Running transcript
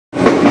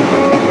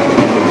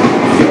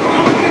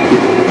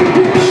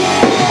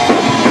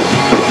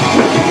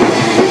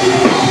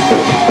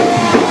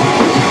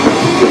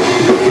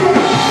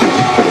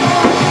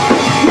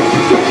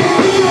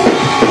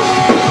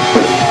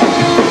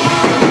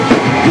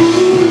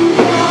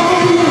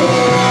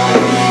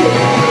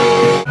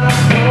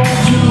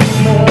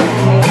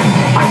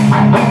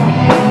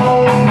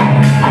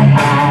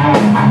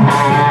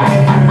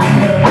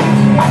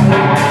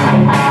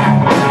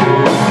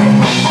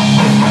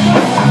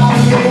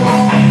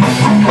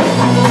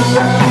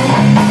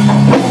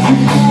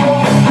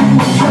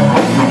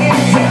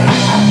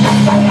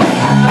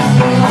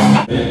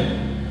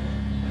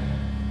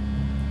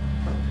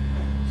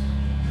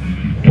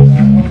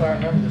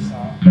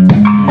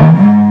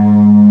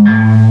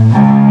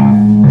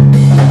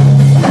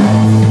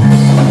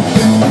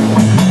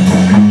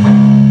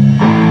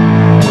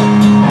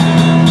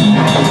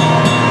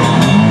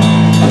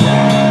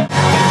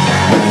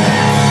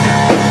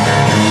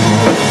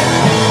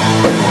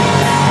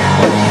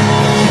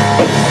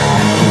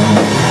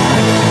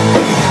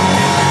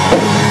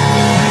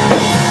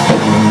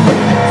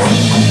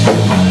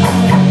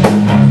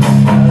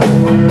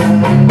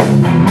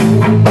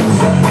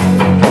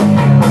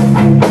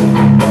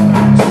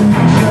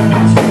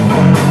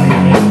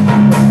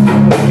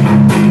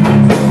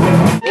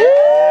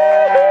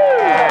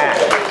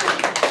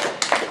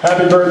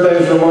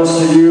birthday from us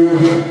to you.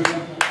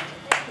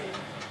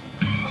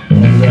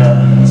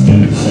 And let's do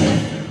this.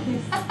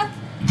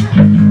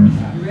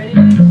 You ready?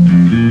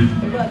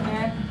 Good luck,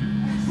 man.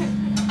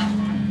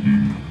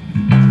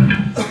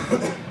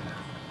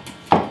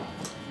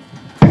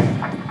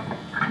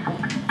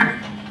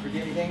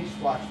 Forget anything, just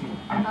watch me.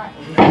 Alright.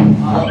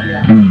 Oh,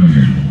 yeah.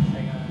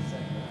 Hang on a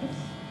second.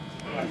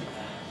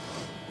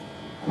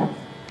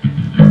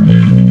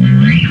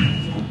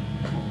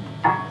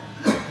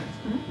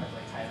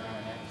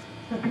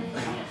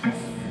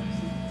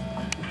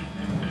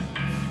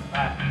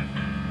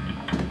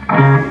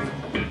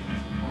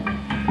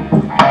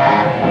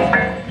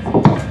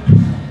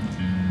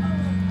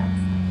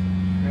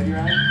 Ready,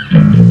 Ryan?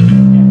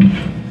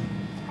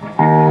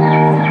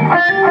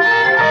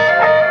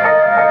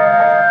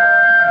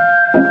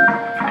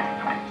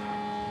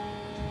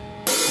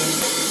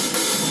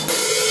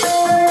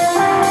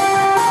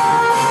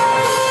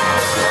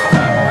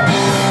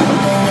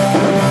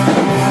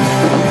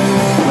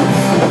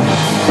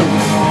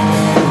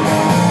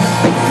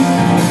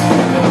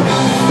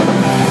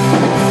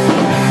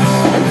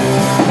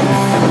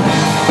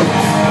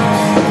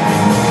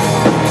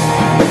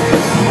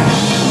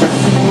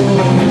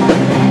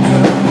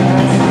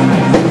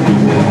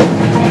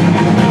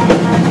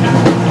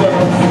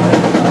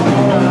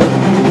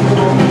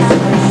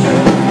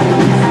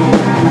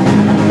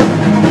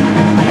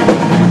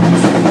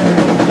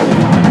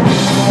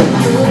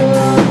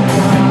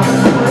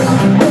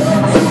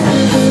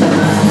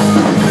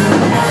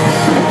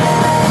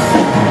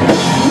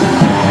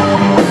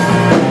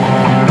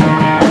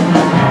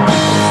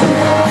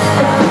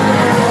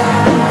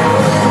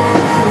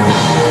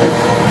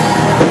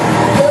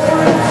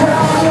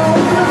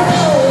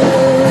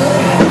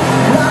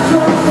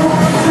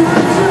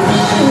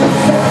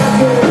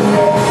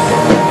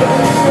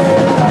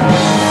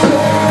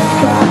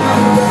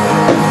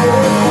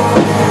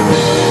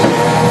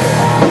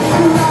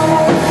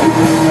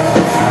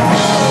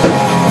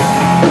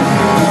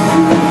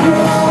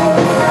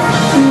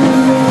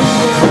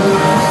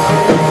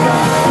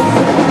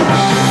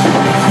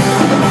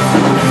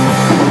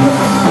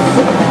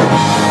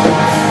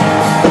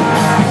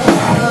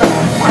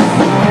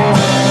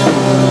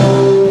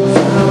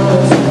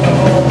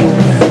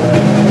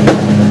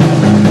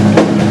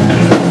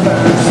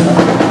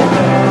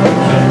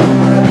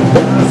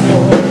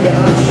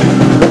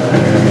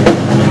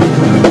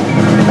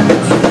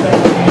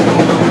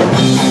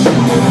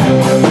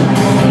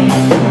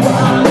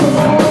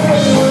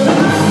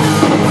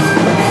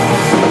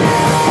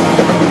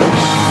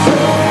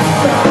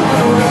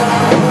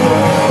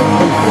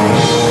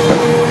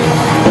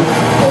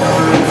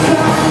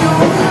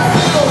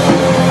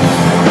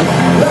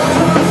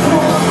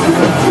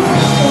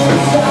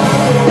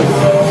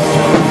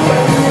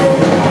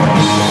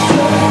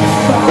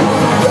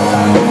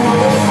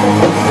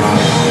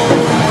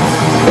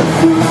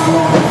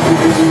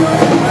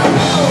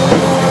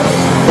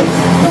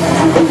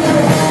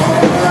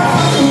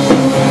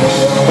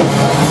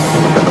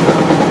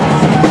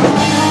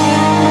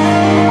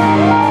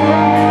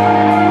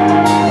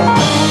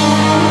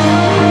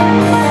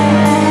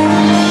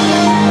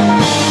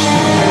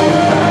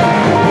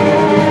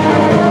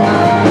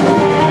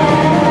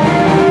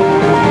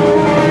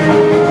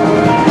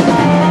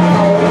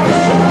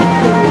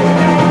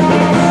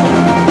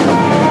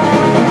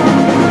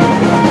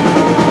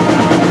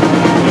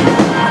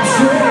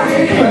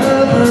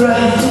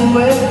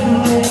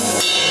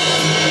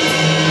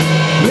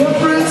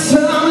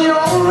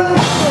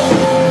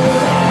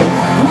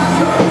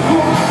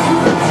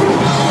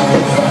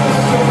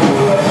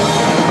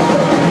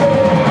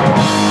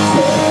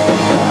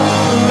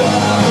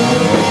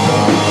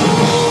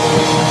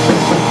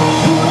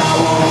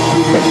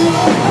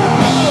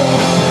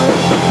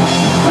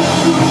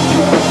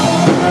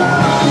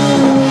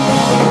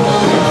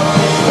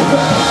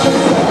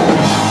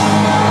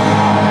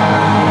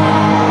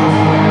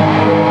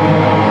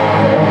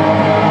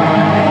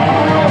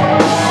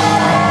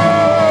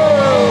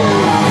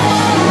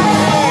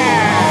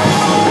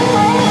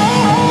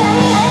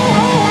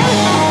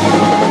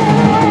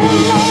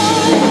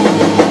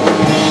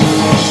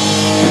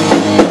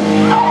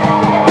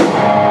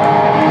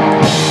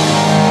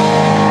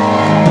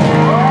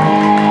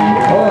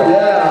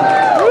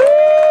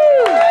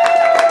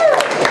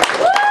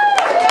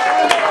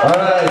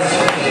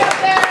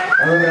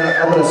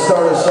 I'm going to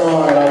start a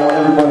song and I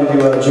want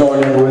everybody to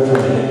join in with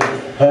me.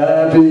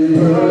 Happy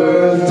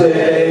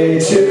birthday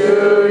to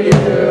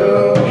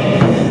you.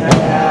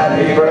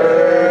 Happy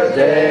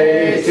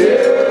birthday to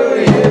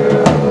you.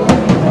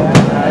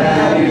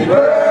 Happy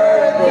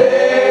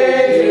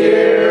birthday,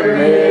 dear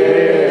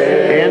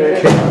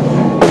Mitch.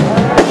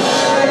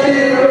 Happy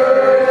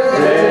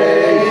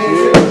birthday to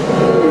you.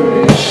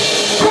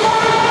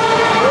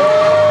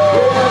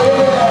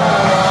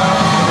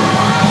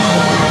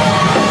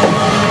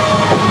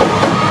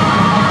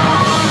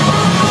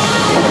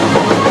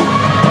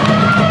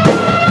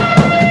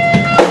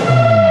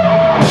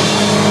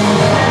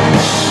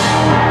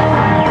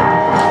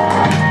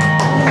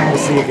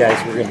 See you guys,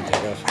 we're going to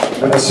take off.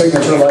 with a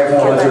signature like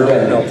that on your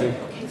day.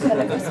 So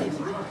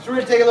we're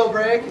going to take a little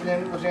break, and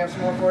then we'll jam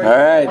some more for you. All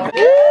right.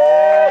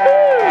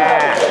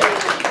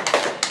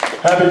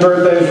 Happy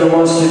birthday from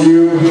us to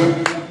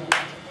you.